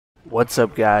What's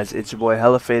up, guys? It's your boy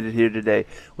HellaFaded here today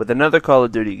with another Call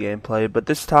of Duty gameplay, but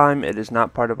this time it is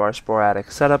not part of our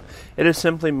sporadic setup. It is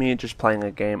simply me just playing a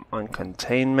game on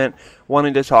containment,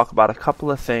 wanting to talk about a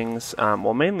couple of things,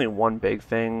 well, mainly one big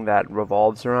thing that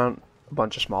revolves around a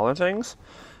bunch of smaller things.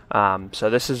 So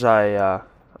this is an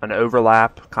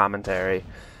overlap commentary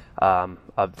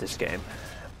of this game,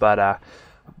 but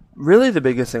really the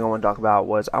biggest thing I want to talk about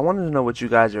was I wanted to know what you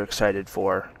guys are excited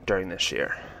for during this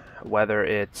year. Whether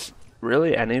it's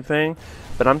really anything,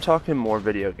 but I'm talking more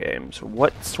video games.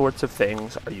 What sorts of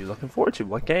things are you looking forward to?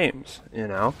 What games?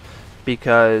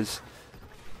 Because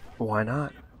why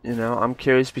not? I'm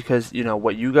curious because,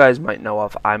 what you guys might know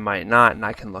of, I might not, and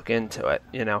I can look into it.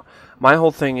 My whole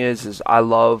thing is I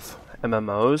love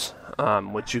MMOs,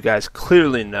 which you guys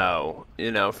clearly know,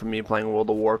 from me playing World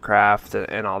of Warcraft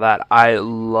and all that. I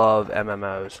love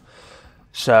MMOs.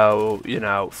 So,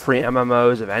 free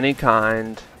MMOs of any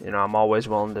kind, I'm always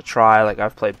willing to try. Like,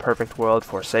 I've played Perfect World,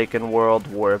 Forsaken World,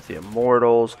 War of the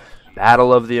Immortals,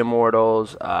 Battle of the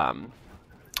Immortals,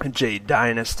 Jade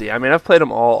Dynasty. I mean, I've played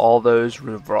them all. All those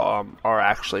are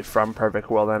actually from Perfect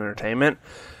World Entertainment.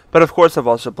 But, of course, I've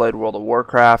also played World of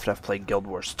Warcraft. I've played Guild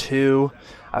Wars 2.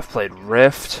 I've played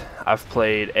Rift. I've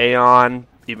played Aeon.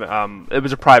 Even, it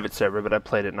was a private server, but I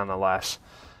played it nonetheless.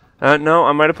 No,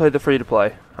 I might have played the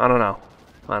free-to-play. I don't know.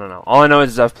 All I know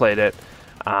is I've played it,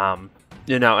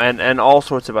 and all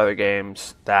sorts of other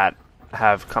games that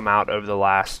have come out over the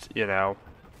last,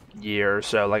 year or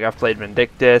so. Like, I've played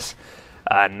Vindictus,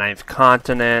 Ninth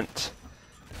Continent,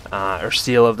 or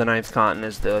Seal of the Ninth Continent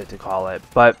as they like to call it.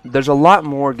 But there's a lot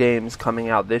more games coming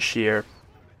out this year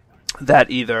that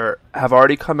either have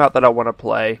already come out that I want to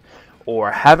play,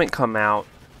 or haven't come out,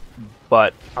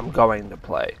 but I'm going to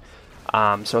play.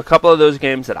 So a couple of those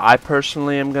games that I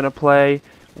personally am going to play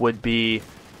would be,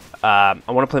 I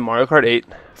want to play Mario Kart 8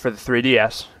 for the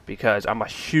 3DS because I'm a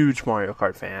huge Mario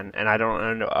Kart fan and I don't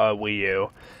own a Wii U.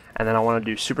 And then I want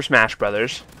to do Super Smash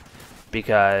Brothers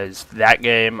because that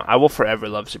game, I will forever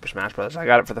love Super Smash Brothers. I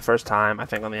got it for the first time, I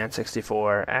think, on the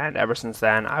N64, and ever since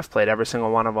then I've played every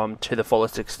single one of them to the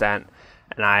fullest extent,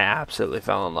 and I absolutely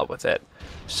fell in love with it.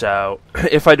 So,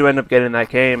 if I do end up getting that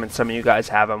game, and some of you guys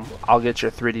have them, I'll get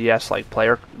your 3DS like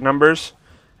player numbers,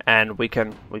 and we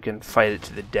can fight it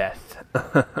to the death.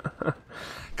 A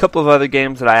couple of other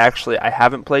games that I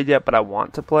haven't played yet, but I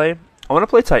want to play. I want to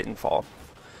play Titanfall.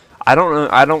 I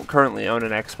don't currently own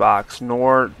an Xbox,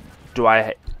 nor do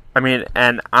I.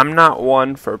 And I'm not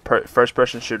one for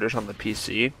first-person shooters on the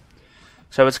PC,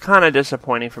 so it's kind of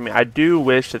disappointing for me. I do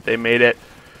wish that they made it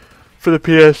for the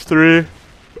PS3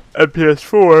 and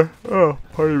PS4. Oh,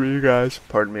 pardon me, you guys.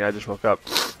 Pardon me, I just woke up.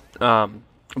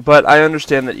 But I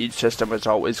understand that each system is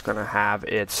always going to have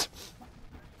its,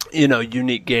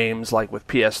 unique games. Like with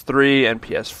PS3 and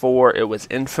PS4, it was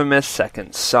Infamous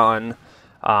Second Son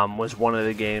was one of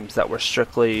the games that were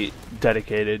strictly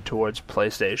dedicated towards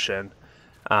PlayStation.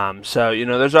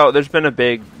 So, there's been a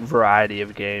big variety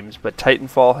of games, but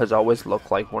Titanfall has always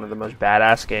looked like one of the most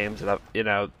badass games that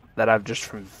that I've just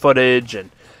from footage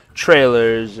and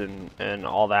trailers and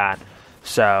all that.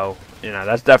 So,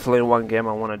 that's definitely one game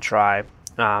I want to try.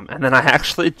 And then I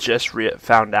actually just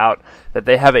found out that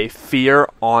they have a Fear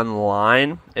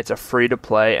Online. It's a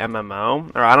free-to-play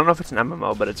MMO. Or I don't know if it's an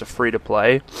MMO, but it's a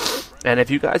free-to-play. And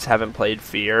if you guys haven't played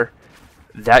Fear,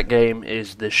 that game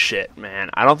is the shit,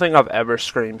 man. I don't think I've ever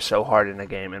screamed so hard in a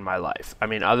game in my life. I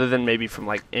mean, other than maybe from,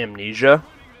 like, Amnesia.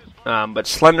 But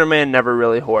Slender Man never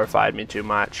really horrified me too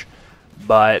much.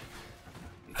 But,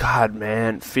 God,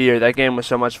 man, Fear, that game was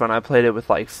so much fun. I played it with,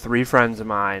 like, 3 friends of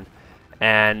mine.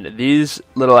 And these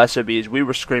little SOBs, we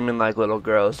were screaming like little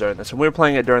girls during this. And we were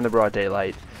playing it during the broad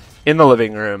daylight in the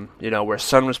living room, where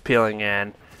sun was peeling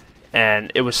in.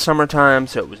 And it was summertime,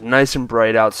 so it was nice and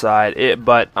bright outside.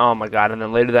 But, oh my God, and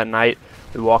then later that night,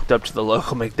 we walked up to the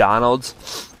local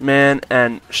McDonald's, man,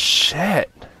 and shit.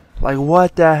 Like,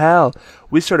 what the hell?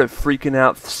 We started freaking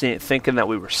out, thinking that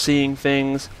we were seeing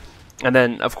things. And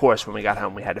then, of course, when we got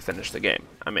home, we had to finish the game.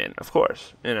 I mean, of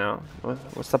course,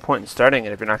 what's the point in starting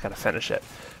it if you're not going to finish it?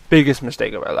 Biggest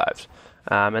mistake of our lives.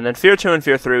 And then Fear 2 and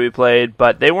Fear 3 we played,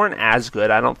 but they weren't as good,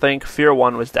 I don't think. Fear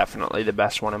 1 was definitely the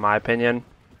best one, in my opinion.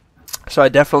 So I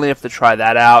definitely have to try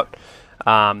that out.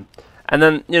 And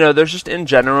then, there's just, in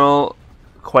general,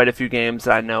 quite a few games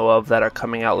that I know of that are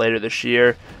coming out later this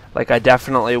year. Like, I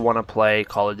definitely want to play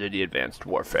Call of Duty Advanced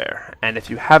Warfare. And if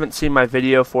you haven't seen my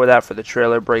video for that, for the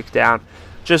trailer breakdown,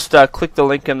 just click the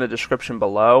link in the description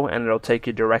below, and it'll take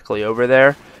you directly over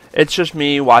there. It's just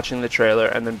me watching the trailer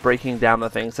and then breaking down the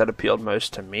things that appealed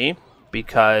most to me.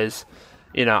 Because,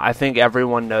 I think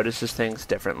everyone notices things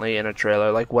differently in a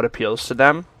trailer, like what appeals to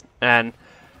them. And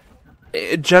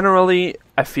Generally,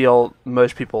 I feel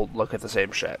most people look at the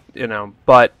same shit, you know,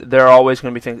 but there are always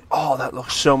going to be things, oh, that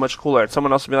looks so much cooler, and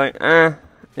someone else will be like,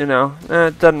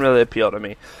 it doesn't really appeal to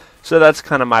me. So that's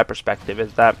kind of my perspective,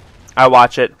 is that I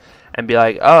watch it and be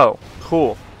like, oh,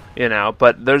 cool, you know,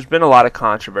 but there's been a lot of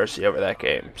controversy over that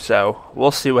game, so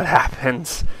we'll see what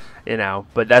happens, you know,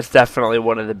 but that's definitely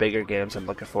one of the bigger games I'm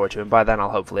looking forward to, and by then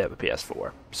I'll hopefully have a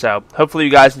PS4. So hopefully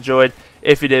you guys enjoyed.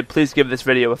 If you did, please give this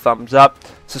video a thumbs up,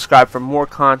 subscribe for more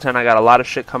content. I got a lot of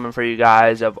shit coming for you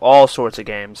guys of all sorts of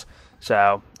games.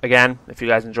 So again, if you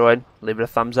guys enjoyed, leave it a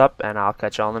thumbs up, and I'll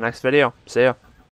catch you all in the next video. See ya.